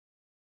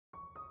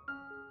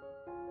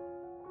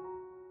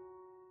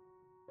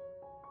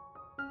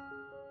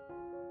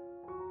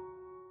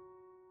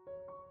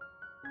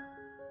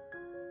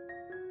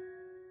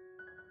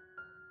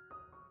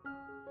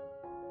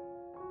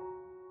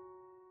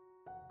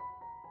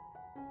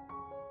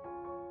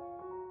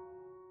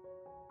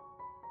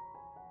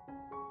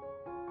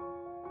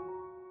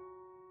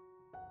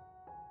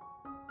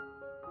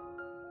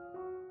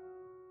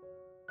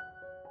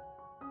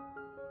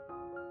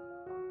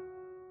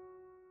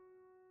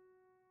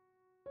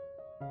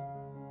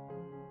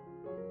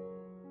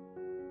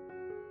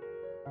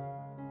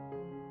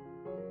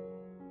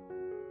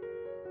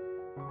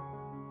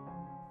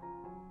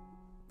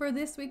For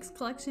this week's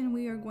collection,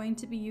 we are going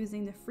to be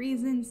using the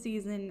Freezin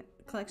season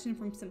collection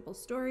from Simple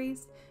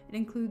Stories. It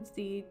includes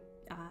the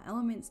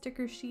element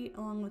sticker sheet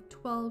along with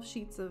 12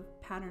 sheets of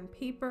pattern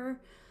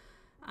paper.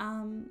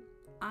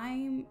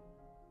 I'm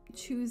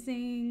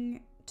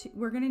choosing,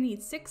 we're going to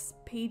need 6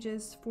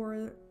 pages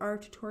for our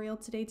tutorial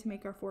today to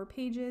make our 4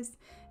 pages,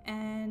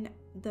 and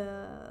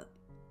the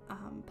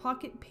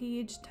pocket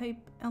page type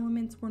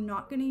elements we're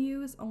not going to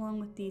use along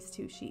with these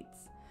 2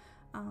 sheets.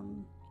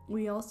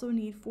 We also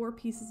need 4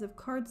 pieces of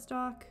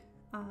cardstock,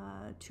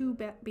 2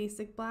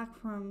 basic black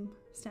from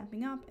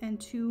Stampin' Up, and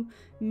 2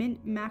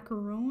 mint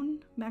macaron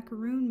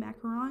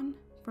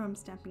from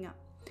Stampin' Up.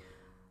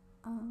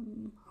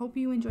 Hope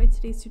you enjoyed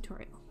today's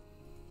tutorial.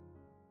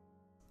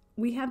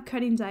 We have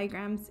cutting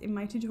diagrams in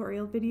my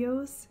tutorial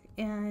videos,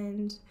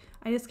 and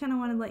I just kind of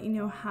want to let you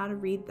know how to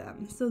read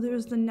them. So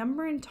there's the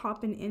number in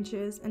top in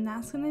inches, and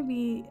that's going to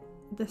be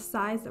the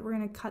size that we're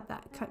going to cut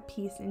that cut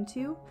piece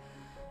into.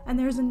 And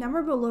there's a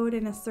number below it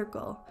in a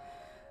circle.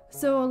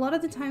 So a lot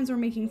of the times we're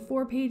making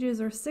 4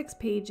 pages or 6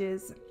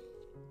 pages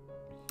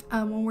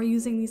when we're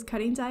using these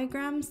cutting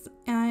diagrams,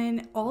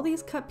 and all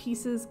these cut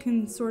pieces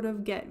can sort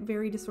of get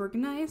very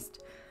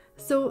disorganized.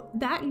 So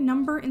that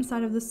number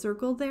inside of the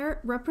circle there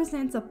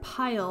represents a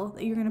pile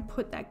that you're going to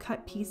put that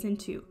cut piece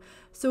into.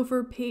 So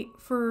for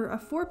a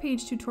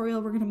 4-page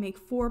tutorial, we're going to make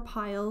 4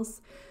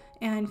 piles,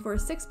 and for a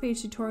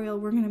 6-page tutorial,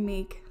 we're going to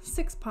make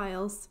 6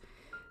 piles.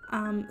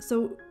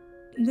 So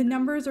the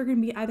numbers are going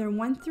to be either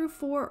 1 through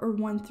 4 or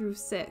 1 through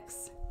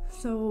 6.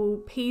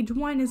 So page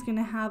 1 is going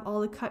to have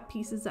all the cut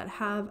pieces that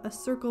have a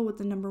circle with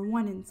the number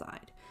 1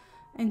 inside,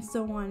 and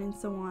so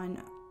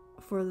on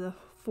for the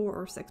 4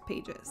 or 6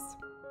 pages.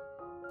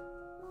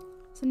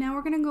 So now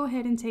we're going to go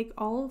ahead and take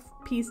all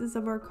pieces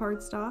of our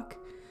cardstock,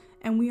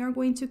 and we are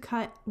going to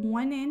cut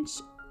 1 inch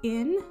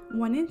in,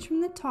 1 inch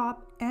from the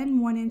top, and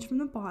 1 inch from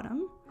the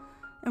bottom,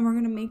 and we're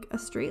going to make a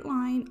straight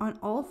line on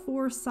all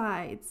 4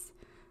 sides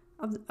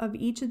of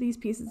each of these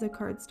pieces of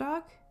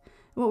cardstock.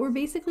 What we're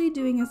basically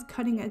doing is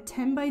cutting a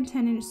 10 by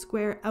 10 inch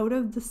square out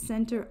of the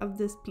center of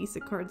this piece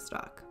of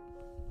cardstock.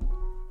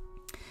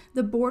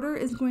 The border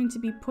is going to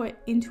be put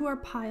into our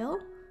pile,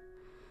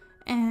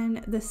 and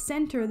the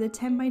center, the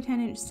 10 by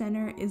 10 inch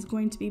center, is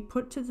going to be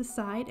put to the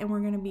side, and we're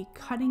going to be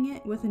cutting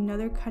it with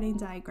another cutting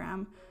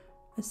diagram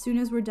as soon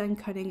as we're done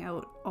cutting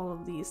out all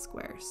of these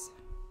squares.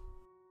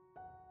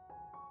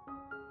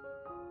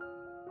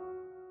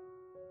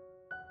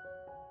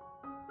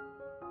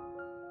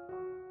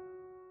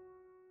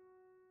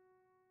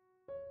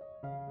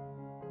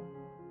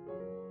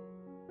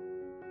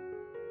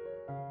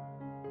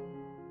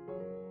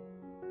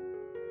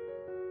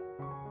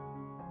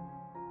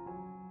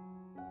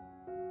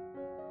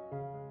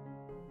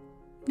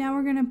 Now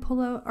we're going to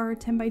pull out our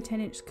 10 by 10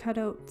 inch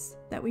cutouts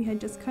that we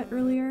had just cut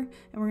earlier, and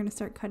we're going to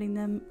start cutting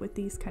them with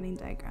these cutting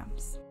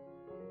diagrams.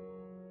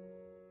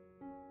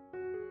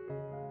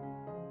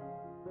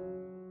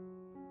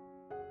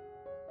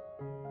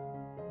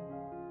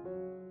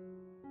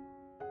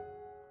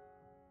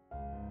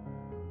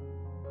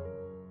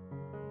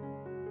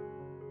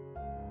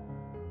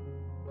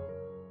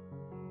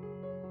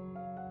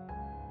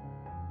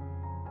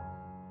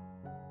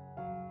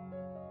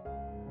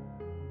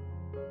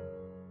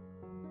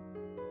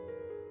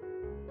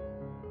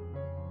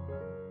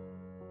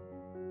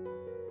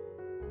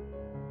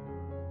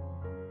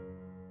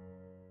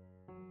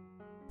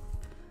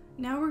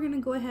 Now we're going to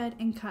go ahead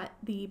and cut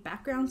the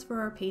backgrounds for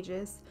our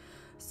pages.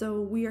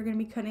 So we are going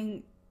to be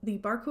cutting the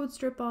barcode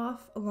strip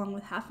off along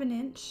with 1/2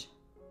 inch,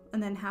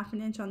 and then 1/2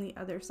 inch on the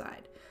other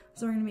side.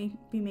 So we're going to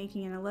be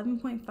making an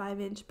 11.5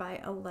 inch by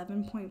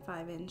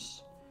 11.5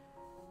 inch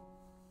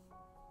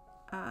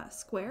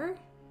square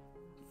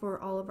for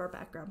all of our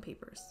background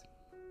papers.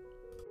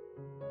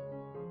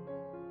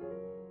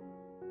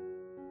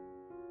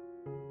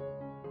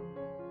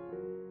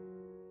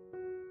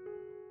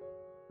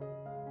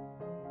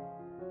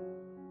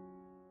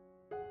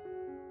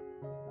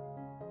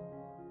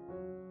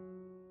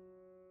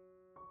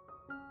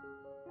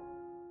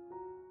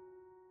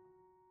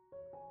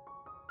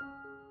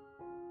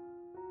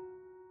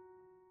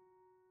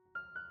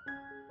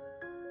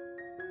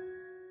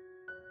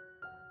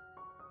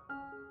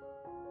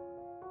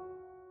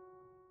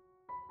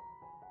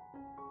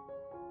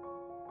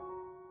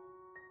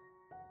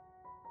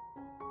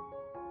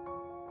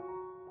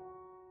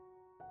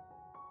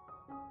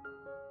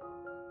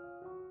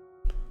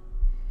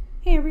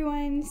 Hey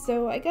everyone,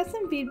 so I got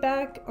some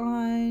feedback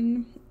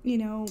on,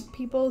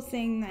 people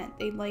saying that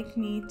they'd like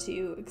me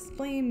to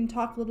explain and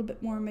talk a little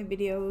bit more in my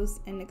videos,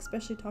 and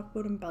especially talk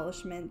about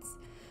embellishments.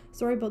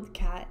 Sorry about the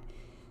cat.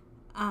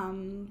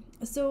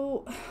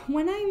 So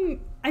when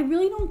I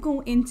really don't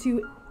go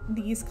into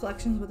these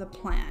collections with a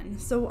plan.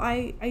 So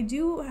I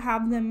do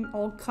have them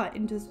all cut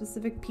into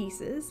specific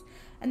pieces,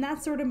 and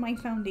that's sort of my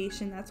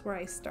foundation. That's where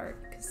I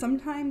start, because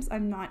sometimes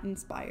I'm not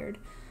inspired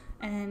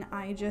and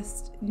I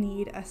just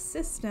need a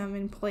system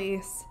in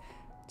place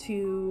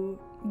to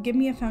give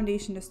me a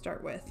foundation to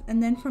start with,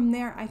 and then from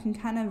there I can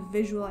kind of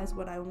visualize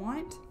what I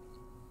want.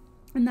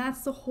 And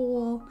that's the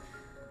whole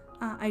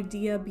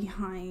idea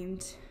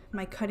behind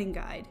my cutting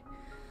guide.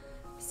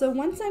 So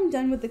once I'm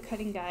done with the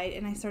cutting guide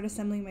and I start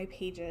assembling my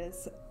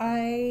pages,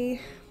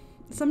 I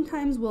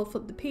sometimes will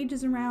flip the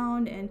pages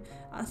around, and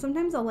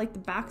sometimes I'll like the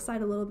back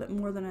side a little bit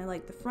more than I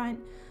like the front,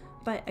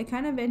 but I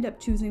kind of end up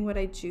choosing what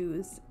I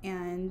choose.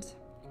 And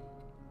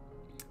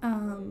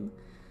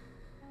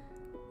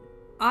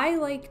I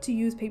like to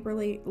use paper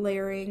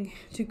layering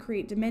to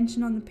create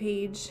dimension on the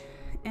page,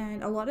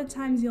 and a lot of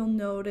times you'll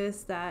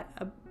notice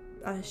that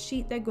a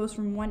sheet that goes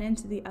from one end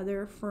to the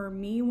other, for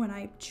me when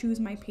I choose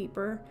my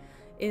paper,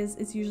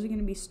 it's usually going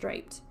to be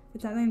striped.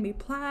 It's either going to be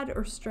plaid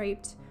or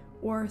striped,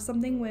 or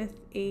something with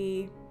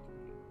a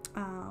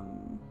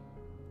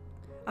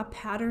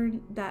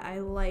pattern that I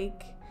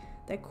like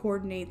that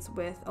coordinates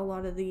with a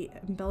lot of the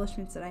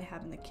embellishments that I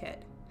have in the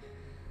kit.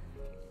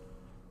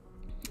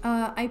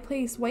 I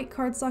place white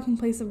cardstock in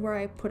place of where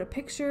I put a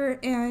picture,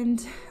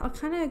 and I'll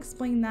kind of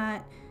explain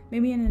that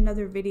maybe in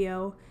another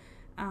video.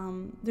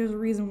 There's a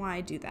reason why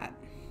I do that.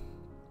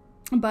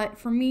 But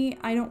for me,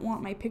 I don't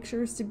want my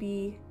pictures to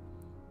be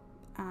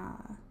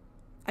on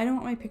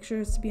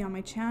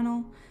my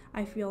channel.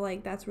 I feel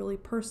like that's really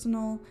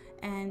personal,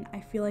 and I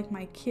feel like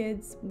my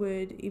kids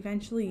would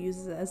eventually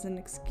use it as an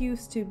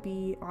excuse to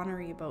be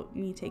ornery about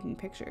me taking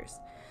pictures.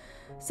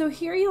 So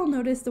here you'll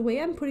notice the way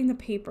I'm putting the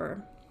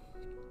paper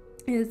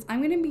is I'm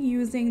going to be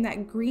using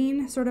that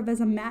green sort of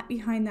as a matte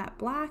behind that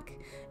black,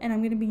 and I'm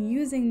going to be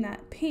using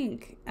that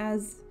pink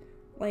as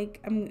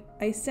like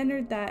I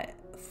centered that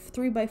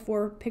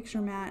 3x4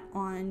 picture mat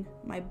on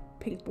my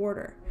pink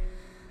border.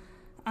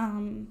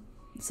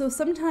 So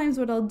sometimes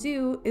what I'll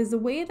do is the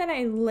way that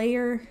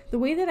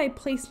I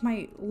place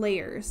my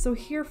layers. So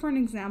here for an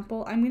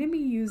example, I'm going to be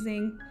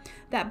using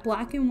that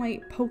black and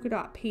white polka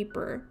dot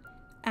paper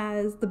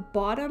as the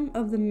bottom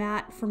of the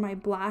mat for my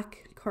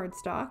black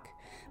cardstock,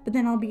 but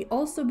then I'll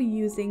also be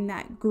using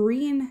that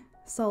green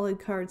solid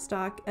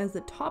cardstock as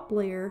the top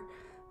layer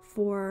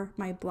for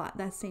my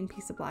that same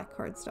piece of black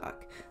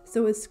cardstock.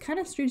 So it's kind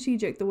of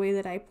strategic the way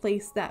that I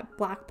place that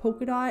black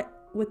polka dot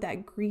with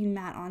that green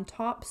mat on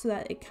top, so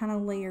that it kind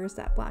of layers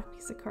that black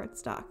piece of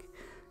cardstock,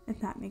 if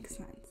that makes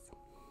sense.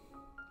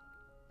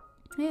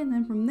 And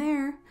then from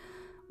there,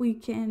 we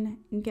can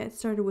get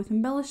started with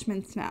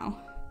embellishments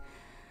now.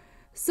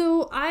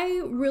 So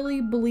I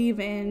really believe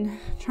in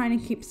trying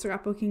to keep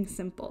scrapbooking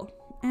simple,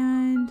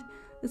 and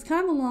it's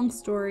kind of a long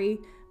story,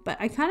 but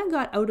I kind of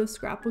got out of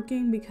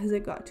scrapbooking because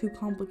it got too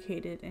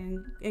complicated,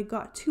 and it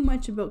got too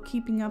much about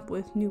keeping up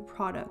with new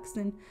products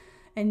and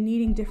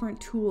needing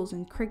different tools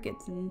and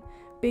Cricuts and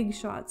Big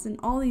Shots and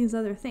all these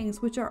other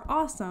things, which are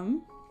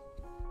awesome.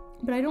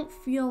 But I don't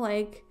feel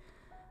like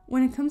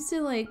when it comes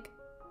to like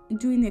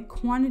doing the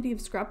quantity of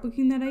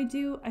scrapbooking that I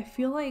do, I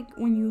feel like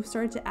when you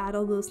start to add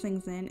all those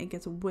things in, it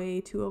gets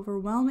way too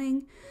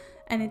overwhelming,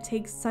 and it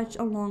takes such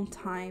a long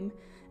time.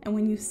 And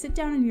when you sit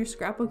down in your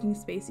scrapbooking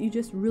space, you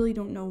just really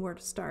don't know where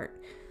to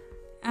start.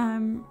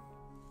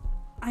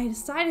 I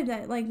decided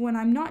that like when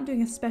I'm not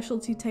doing a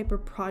specialty type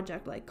of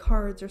project like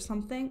cards or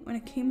something, when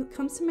it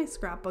comes to my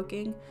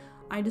scrapbooking,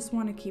 I just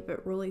want to keep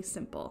it really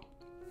simple.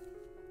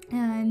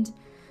 And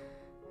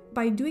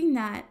by doing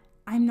that,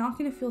 I'm not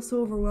going to feel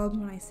so overwhelmed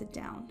when I sit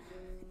down.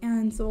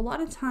 And so a lot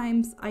of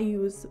times I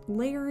use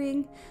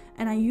layering,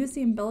 and I use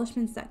the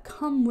embellishments that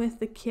come with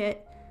the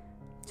kit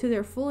to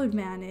their full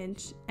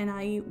advantage, and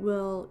I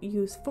will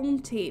use foam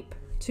tape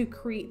to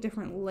create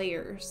different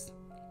layers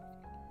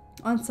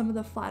on some of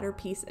the flatter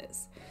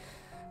pieces.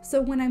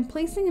 So when I'm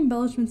placing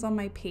embellishments on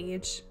my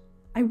page,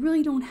 I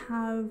really don't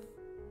have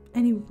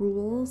any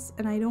rules,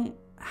 and I don't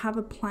have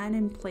a plan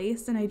in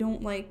place, and I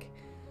don't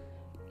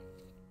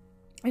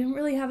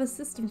really have a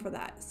system for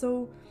that.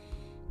 So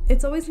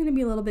it's always going to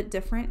be a little bit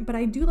different, but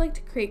I do like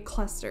to create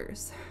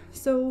clusters.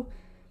 So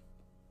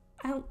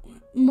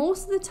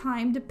most of the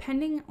time,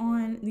 depending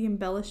on the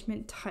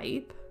embellishment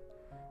type,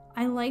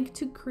 I like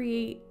to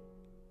create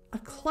a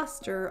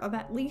cluster of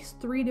at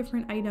least 3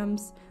 different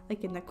items,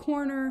 like in the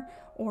corner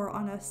or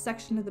on a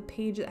section of the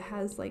page that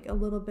has like a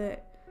little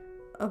bit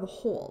of a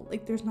hole,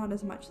 like there's not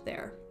as much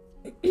there.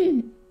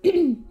 And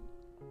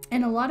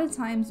a lot of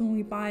times when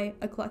we buy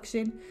a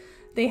collection,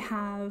 they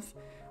have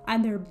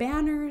either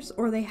banners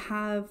or they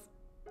have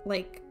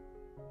like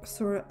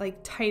sort of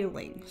like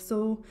titling.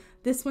 So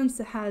this one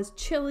has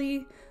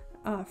chili,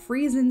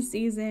 Freezin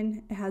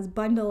season, it has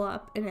bundle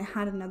up, and it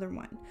had another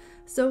one.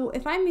 So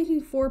if I'm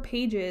making 4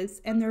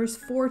 pages and there's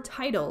 4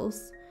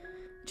 titles,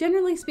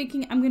 generally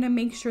speaking, I'm going to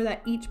make sure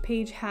that each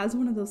page has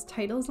one of those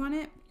titles on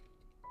it.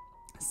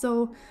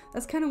 So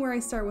that's kind of where I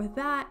start with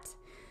that.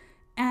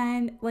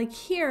 And like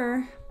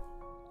here,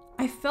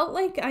 I felt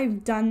like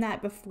I've done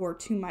that before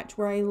too much,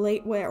 where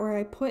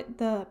I put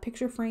the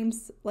picture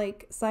frames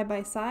like side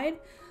by side.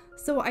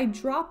 So I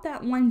dropped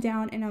that one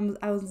down, and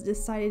I was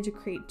decided to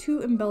create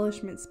 2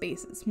 embellishment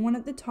spaces, one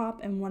at the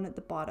top and one at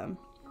the bottom.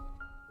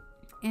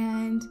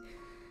 And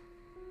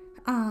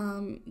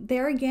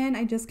there again,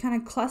 I just kind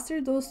of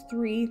clustered those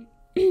 3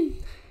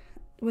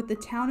 with the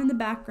town in the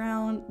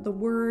background, the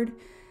word,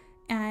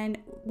 And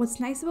what's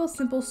nice about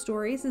Simple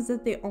Stories is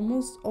that they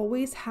almost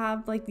always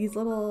have like these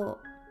little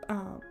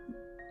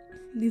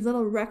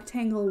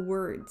rectangle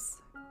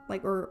words,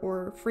 like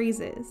or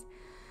phrases,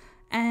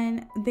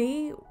 and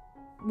they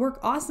work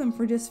awesome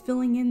for just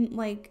filling in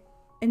like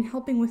and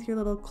helping with your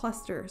little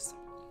clusters.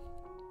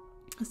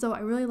 So I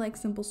really like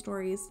Simple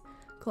Stories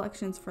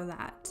collections for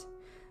that.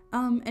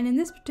 And in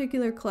this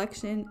particular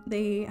collection,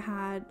 they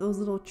had those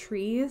little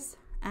trees,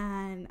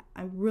 and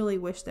I really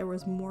wish there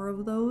was more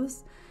of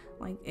those.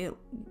 Like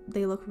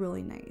they look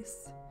really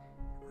nice.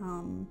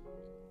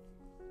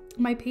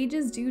 My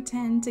pages do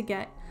tend to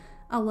get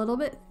a little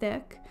bit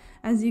thick.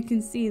 As you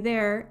can see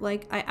there,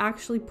 like I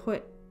actually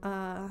put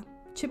a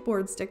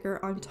chipboard sticker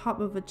on top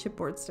of a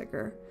chipboard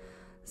sticker.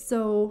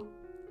 So,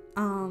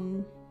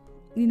 you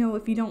know,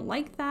 if you don't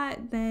like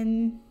that,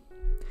 then,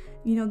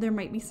 you know, there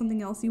might be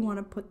something else you want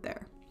to put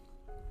there.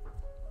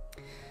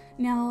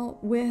 Now,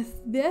 with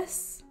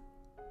this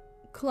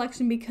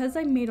collection, because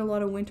I made a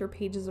lot of winter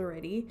pages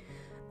already,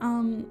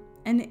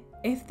 and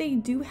if they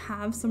do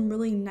have some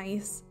really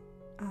nice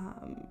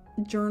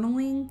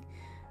journaling,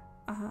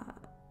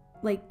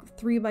 like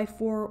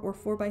 3x4 or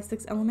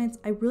 4x6 elements,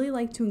 I really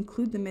like to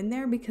include them in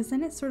there, because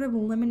then it sort of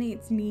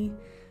eliminates me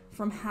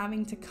from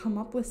having to come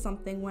up with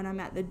something when I'm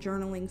at the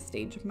journaling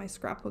stage of my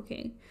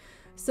scrapbooking.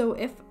 So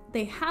if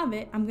they have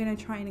it, I'm going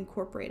to try and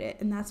incorporate it,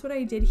 and that's what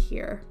I did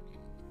here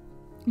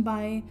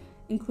by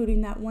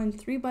including that one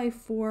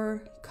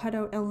 3x4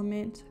 cutout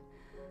element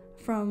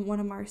from one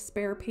of our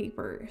spare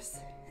papers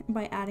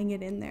by adding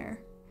it in there.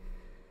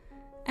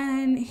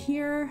 And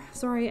here,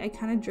 sorry, I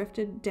kind of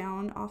drifted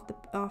down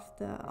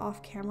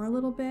off camera a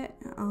little bit.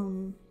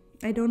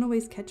 I don't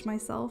always catch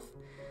myself.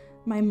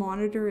 My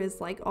monitor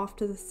is like off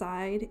to the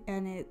side,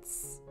 and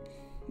it's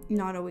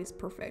not always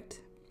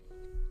perfect.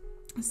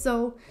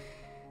 So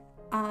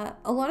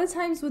a lot of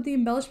times with the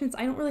embellishments,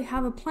 I don't really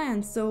have a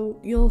plan. So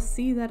you'll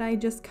see that I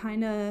just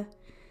kind of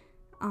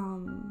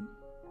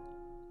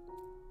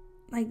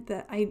like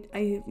that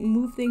I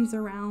move things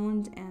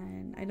around,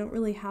 and I don't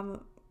really have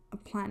a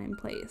plan in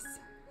place.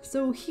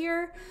 So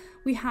here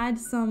we had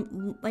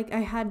some, like I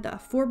had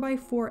a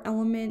 4x4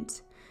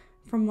 element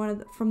from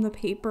the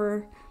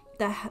paper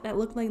that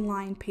looked like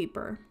lined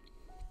paper,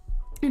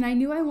 and I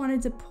knew I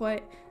wanted to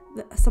put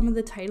some of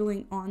the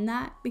titling on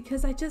that,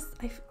 because I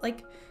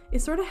like it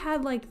sort of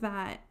had like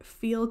that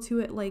feel to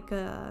it, like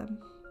a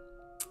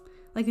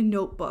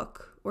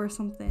notebook or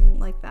something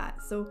like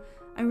that. So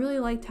I really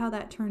liked how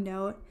that turned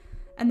out.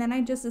 And then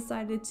I just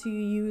decided to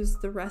use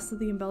the rest of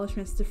the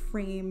embellishments to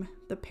frame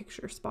the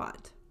picture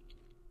spot.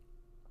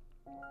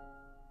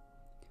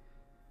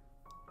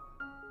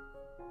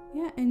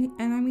 Yeah, and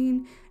I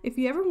mean, if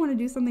you ever want to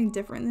do something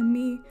different than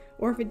me,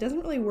 or if it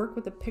doesn't really work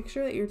with the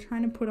picture that you're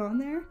trying to put on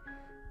there,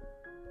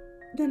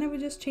 then I would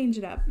just change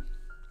it up.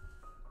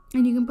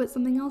 And you can put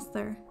something else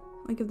there.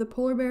 Like if the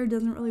polar bear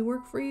doesn't really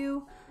work for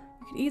you,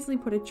 you could easily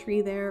put a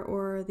tree there,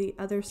 or the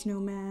other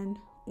snowman,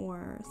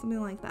 or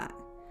something like that.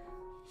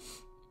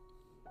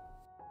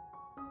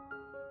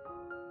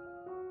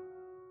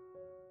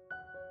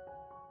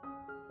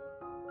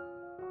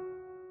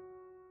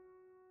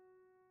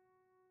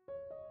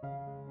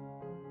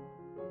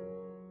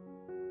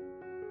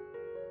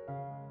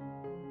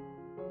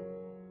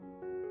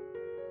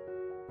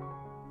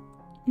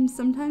 And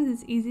sometimes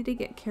it's easy to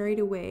get carried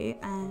away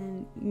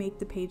and make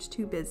the page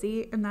too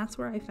busy, and that's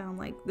where I found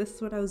like this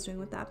is what I was doing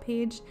with that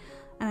page,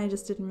 and I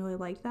just didn't really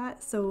like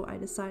that, so I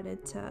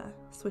decided to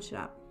switch it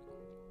up.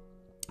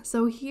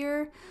 So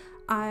here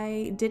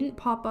I didn't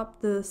pop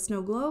up the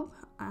snow globe,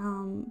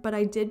 but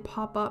I did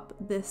pop up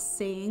this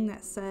saying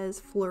that says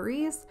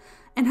flurries,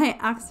 and I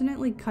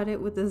accidentally cut it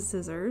with the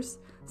scissors.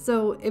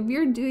 So if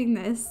you're doing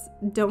this,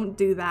 don't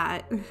do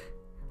that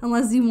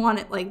unless you want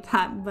it like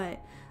that, but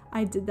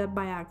I did that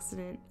by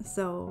accident.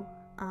 So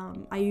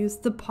I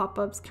used the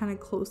pop-ups kind of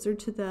closer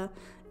to the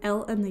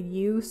L and the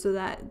U so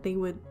that they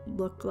would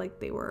look like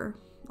they were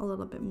a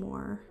little bit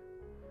more.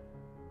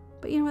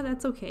 But you know what,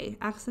 that's okay.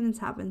 Accidents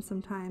happen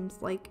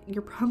sometimes. Like,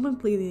 you're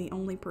probably the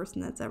only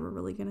person that's ever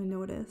really gonna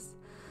notice.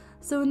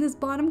 So in this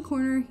bottom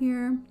corner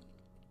here,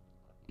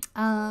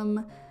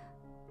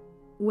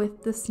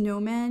 with the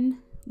snowman,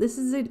 this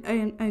is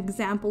an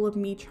example of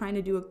me trying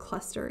to do a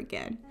cluster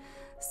again.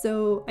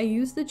 So I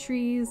used the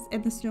trees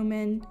and the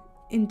snowmen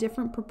in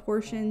different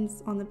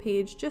proportions on the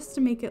page just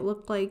to make it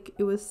look like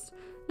it was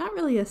not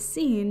really a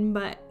scene,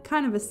 but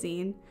kind of a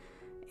scene,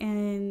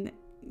 and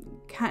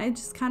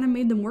just kind of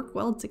made them work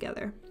well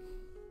together.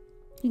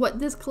 What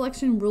this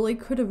collection really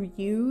could have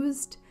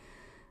used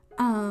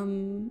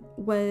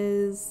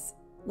was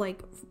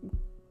like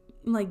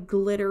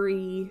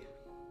glittery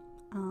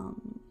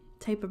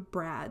type of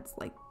brads,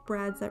 like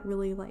brads that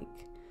really like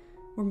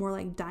were more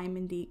like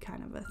diamondy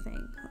kind of a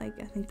thing. Like,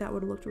 I think that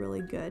would have looked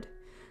really good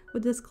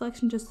with this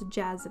collection, just to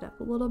jazz it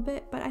up a little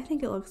bit, but I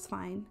think it looks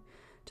fine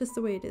just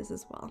the way it is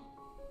as well.